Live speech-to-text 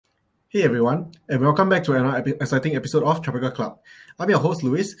Hey everyone, and welcome back to another exciting episode of Tropika Club. I'm your host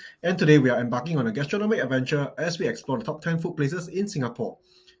Luis, and today we are embarking on a gastronomic adventure as we explore the top 10 food places in Singapore.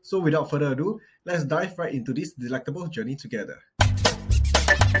 So without further ado, let's dive right into this delectable journey together.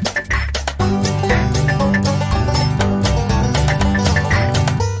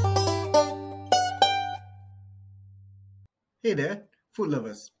 Hey there, food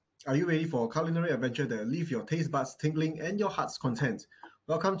lovers. Are you ready for a culinary adventure that will leave your taste buds tingling and your heart's content?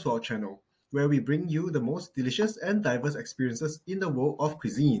 Welcome to our channel, where we bring you the most delicious and diverse experiences in the world of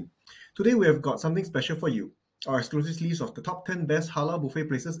cuisine. Today we have got something special for you, our exclusive list of the top 10 best halal buffet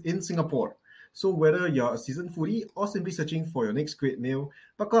places in Singapore. So whether you're a seasoned foodie or simply searching for your next great meal,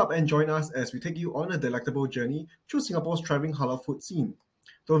 buckle up and join us as we take you on a delectable journey through Singapore's thriving halal food scene.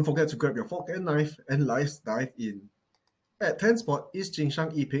 Don't forget to grab your fork and knife and let's dive in. At 10th spot is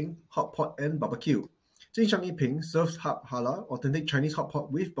Jinshang Yipin Hot Pot and BBQ. Jinshang Yipin serves halal, authentic Chinese hot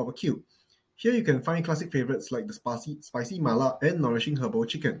pot with barbecue. Here you can find classic favorites like the spicy mala and nourishing herbal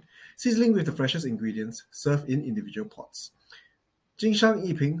chicken, sizzling with the freshest ingredients served in individual pots. Jinshang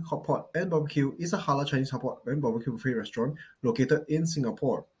Yipin Hot Pot and BBQ is a halal Chinese hot pot and barbecue buffet restaurant located in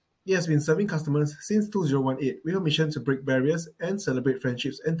Singapore. It has been serving customers since 2018 with a mission to break barriers and celebrate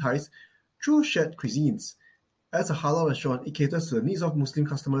friendships and ties through shared cuisines. As a halal restaurant, it caters to the needs of Muslim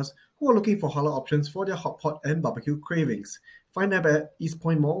customers who are looking for halal options for their hot pot and barbecue cravings. Find them at East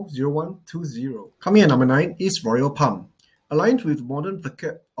Point Mall 0120. Coming at number 9 is Royal Palm. Aligned with modern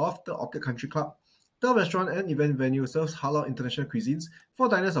facade of the Orchid Country Club, the restaurant and event venue serves halal international cuisines for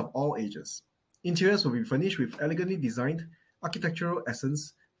diners of all ages. Interiors will be furnished with elegantly designed architectural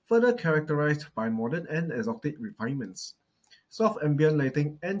essence, further characterized by modern and exotic refinements. Soft ambient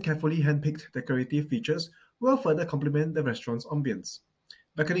lighting and carefully hand-picked decorative features will further complement the restaurant's ambience,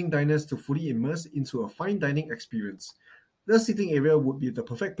 beckoning diners to fully immerse into a fine dining experience. The seating area would be the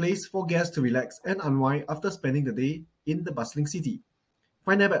perfect place for guests to relax and unwind after spending the day in the bustling city.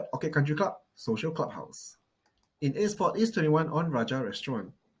 Find them at Orchid Country Club, Social Clubhouse. In 8th spot is 21 on Rajah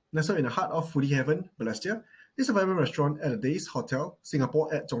Restaurant. Nestled in the heart of foodie heaven, Balestier, is a vibrant restaurant at the Days Hotel,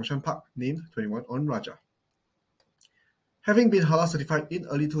 Singapore at Zhongshan Park, named 21 on Rajah. Having been halal certified in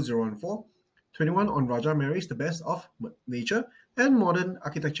early 2014, 21 on Rajah marries the best of nature and modern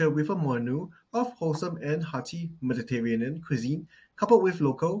architecture with a menu of wholesome and hearty Mediterranean cuisine, coupled with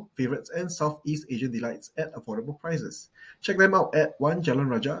local favorites and Southeast Asian delights at affordable prices. Check them out at 1 Jalan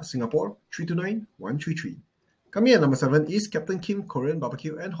Rajah, Singapore, 329133. Coming at number 7 is Captain Kim Korean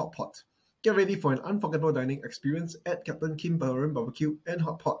BBQ and Hot Pot. Get ready for an unforgettable dining experience at Captain Kim Korean BBQ and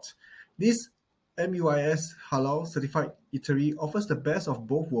Hot Pot. This MUIS Halal certified eatery offers the best of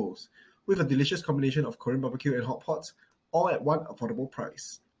both worlds, with a delicious combination of Korean barbecue and hot pots, all at one affordable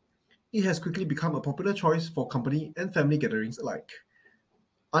price. It has quickly become a popular choice for company and family gatherings alike.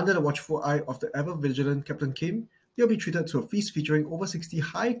 Under the watchful eye of the ever-vigilant Captain Kim, you'll be treated to a feast featuring over 60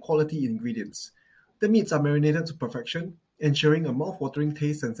 high-quality ingredients. The meats are marinated to perfection, ensuring a mouth-watering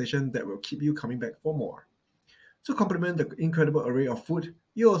taste sensation that will keep you coming back for more. To complement the incredible array of food,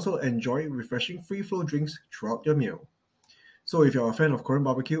 you also enjoy refreshing free-flow drinks throughout your meal. So if you're a fan of Korean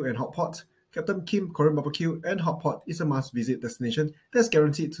barbecue and hot pot, Captain Kim Korean BBQ and Hot Pot is a must-visit destination that's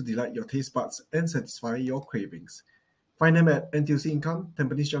guaranteed to delight your taste buds and satisfy your cravings. Find them at NTUC Income,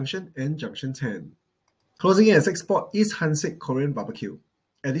 Tampines Junction, and Junction 10. Closing in at 6th spot is HansSik Korean BBQ.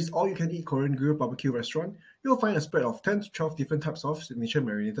 At this all-you-can-eat Korean grilled barbecue restaurant, you'll find a spread of 10 to 12 different types of signature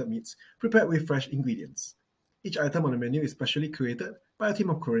marinated meats prepared with fresh ingredients. Each item on the menu is specially created by a team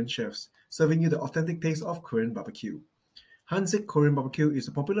of Korean chefs, serving you the authentic taste of Korean barbecue. HansSik Korean BBQ is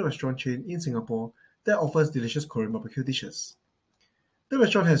a popular restaurant chain in Singapore that offers delicious Korean barbecue dishes. The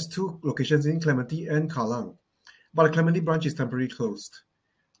restaurant has 2 locations in Clementi and Kallang, but the Clementi branch is temporarily closed.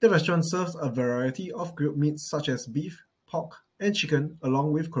 The restaurant serves a variety of grilled meats such as beef, pork, and chicken,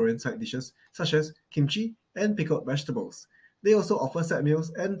 along with Korean side dishes such as kimchi and pickled vegetables. They also offer set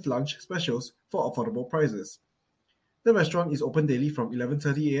meals and lunch specials for affordable prices. The restaurant is open daily from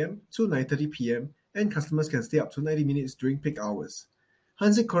 11:30 a.m. to 9:30 p.m. and customers can stay up to 90 minutes during peak hours.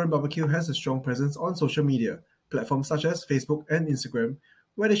 HansSik Korean BBQ has a strong presence on social media, platforms such as Facebook and Instagram,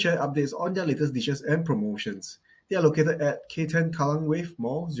 where they share updates on their latest dishes and promotions. They are located at K10 Kallang Wave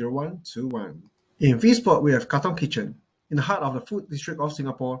Mall 0121. In 5th spot, we have Katong Kitchen. In the heart of the food district of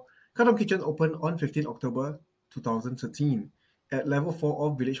Singapore, Katong Kitchen opened on 15 October 2013 at level 4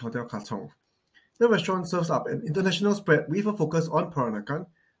 of Village Hotel Katong. The restaurant serves up an international spread with a focus on Peranakan,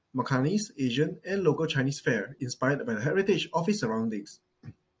 Macanese, Asian, and local Chinese fare, inspired by the heritage of its surroundings.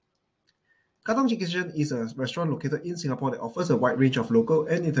 Katong Kitchen is a restaurant located in Singapore that offers a wide range of local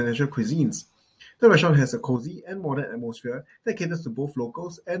and international cuisines. The restaurant has a cozy and modern atmosphere that caters to both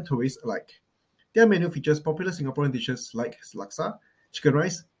locals and tourists alike. Their menu features popular Singaporean dishes like laksa, chicken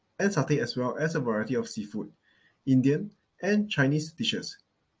rice, and satay, as well as a variety of seafood, Indian, and Chinese dishes.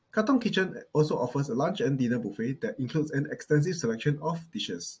 Katong Kitchen also offers a lunch and dinner buffet that includes an extensive selection of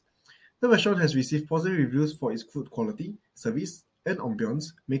dishes. The restaurant has received positive reviews for its food quality, service, and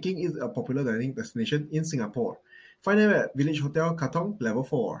ambience, making it a popular dining destination in Singapore. Find them at Village Hotel Katong Level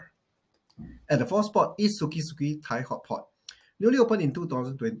 4. At the fourth spot is Suki-Suki Thai Hot Pot. Newly opened in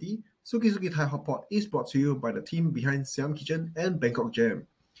 2020, Suki-Suki Thai Hot Pot is brought to you by the team behind Siam Kitchen and Bangkok Jam.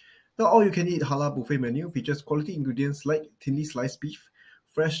 The all-you-can-eat halal buffet menu features quality ingredients like thinly sliced beef,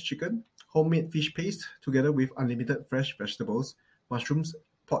 fresh chicken, homemade fish paste, together with unlimited fresh vegetables, mushrooms,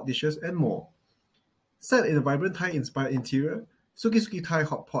 pot dishes, and more. Set in a vibrant Thai-inspired interior, Suki-Suki Thai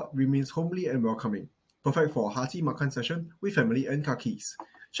Hot Pot remains homely and welcoming, perfect for a hearty makan session with family and kakis.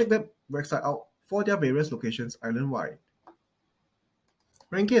 Check their website out for their various locations island-wide.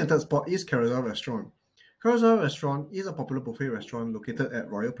 Ranking at third spot is Carousel Restaurant. Carousel Restaurant is a popular buffet restaurant located at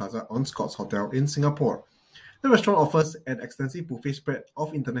Royal Plaza on Scotts Hotel in Singapore. The restaurant offers an extensive buffet spread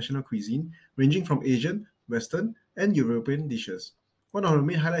of international cuisine, ranging from Asian, Western, and European dishes. One of the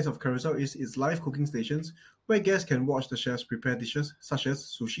main highlights of Carousel is its live cooking stations, where guests can watch the chefs prepare dishes such as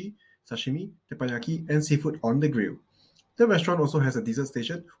sushi, sashimi, teppanyaki, and seafood on the grill. The restaurant also has a dessert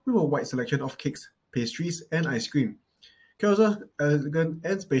station with a wide selection of cakes, pastries, and ice cream. Carousel's elegant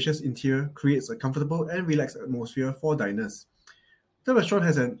and spacious interior creates a comfortable and relaxed atmosphere for diners. The restaurant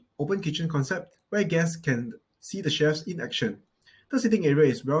has an open kitchen concept where guests can see the chefs in action. The sitting area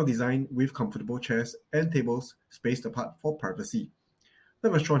is well designed with comfortable chairs and tables spaced apart for privacy. The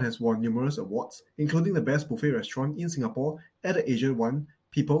restaurant has won numerous awards, including the Best Buffet Restaurant in Singapore at the Asia One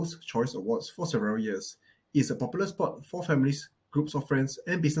People's Choice Awards for several years. It is a popular spot for families, groups of friends,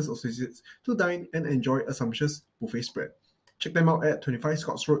 and business associates to dine and enjoy a sumptuous buffet spread. Check them out at 25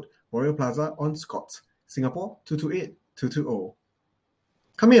 Scotts Road, Royal Plaza on Scotts, Singapore 228220.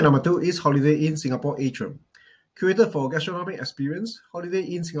 Coming at number 2 is Holiday Inn Singapore Atrium. Curated for gastronomic experience, Holiday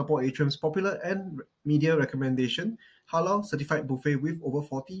Inn Singapore Atrium's popular and media recommendation, Halal certified buffet with over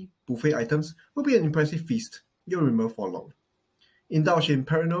 40 buffet items will be an impressive feast you'll remember for long. Indulge in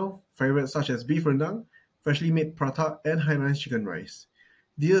perennial favorites such as beef rendang, freshly made prata, and Hainanese chicken rice.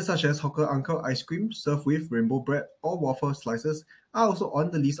 Desserts such as hawker uncle ice cream served with rainbow bread or waffle slices are also on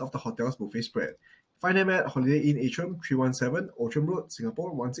the list of the hotel's buffet spread. Find them at Holiday Inn Atrium, 317 Outram Road,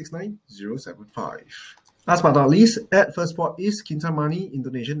 Singapore 169075. Last but not least, at first spot is Kintamani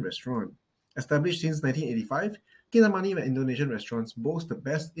Indonesian Restaurant. Established since 1985, Kintamani Indonesian restaurants boast the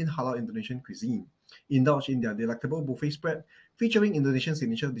best in halal Indonesian cuisine. Indulge in their delectable buffet spread featuring Indonesian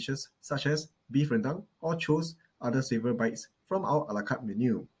signature dishes such as beef rendang, or choose other savor bites from our a la carte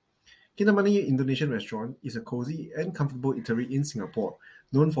menu. Kintamani Indonesian Restaurant is a cozy and comfortable eatery in Singapore,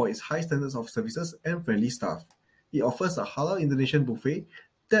 known for its high standards of services and friendly staff. It offers a halal Indonesian buffet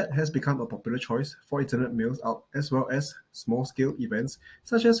that has become a popular choice for internet meals out, as well as small-scale events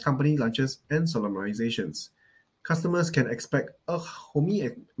such as company lunches and solemnizations. Customers can expect a homey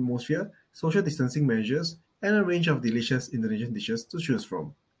atmosphere, social distancing measures, and a range of delicious Indonesian dishes to choose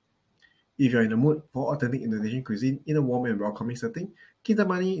from. If you're in the mood for authentic Indonesian cuisine in a warm and welcoming setting,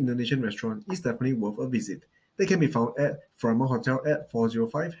 Kintamani Indonesian Restaurant is definitely worth a visit. They can be found at Frama Hotel at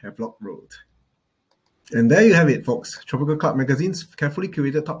 405 Havelock Road. And there you have it, folks. Tropika Club Magazine's carefully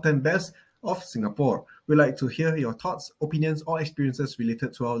curated top 10 best of Singapore. We'd like to hear your thoughts, opinions, or experiences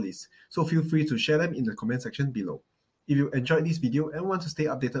related to our list, so feel free to share them in the comment section below. If you enjoyed this video and want to stay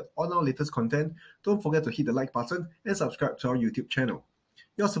updated on our latest content, don't forget to hit the like button and subscribe to our YouTube channel.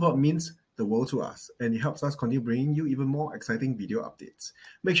 Your support means the world to us, and it helps us continue bringing you even more exciting video updates.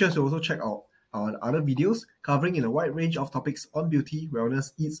 Make sure to also check out our other videos covering in a wide range of topics on beauty,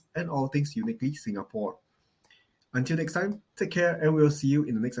 wellness, eats, and all things uniquely Singapore. Until next time, take care, and we'll see you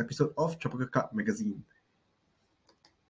in the next episode of Tropika Club Magazine.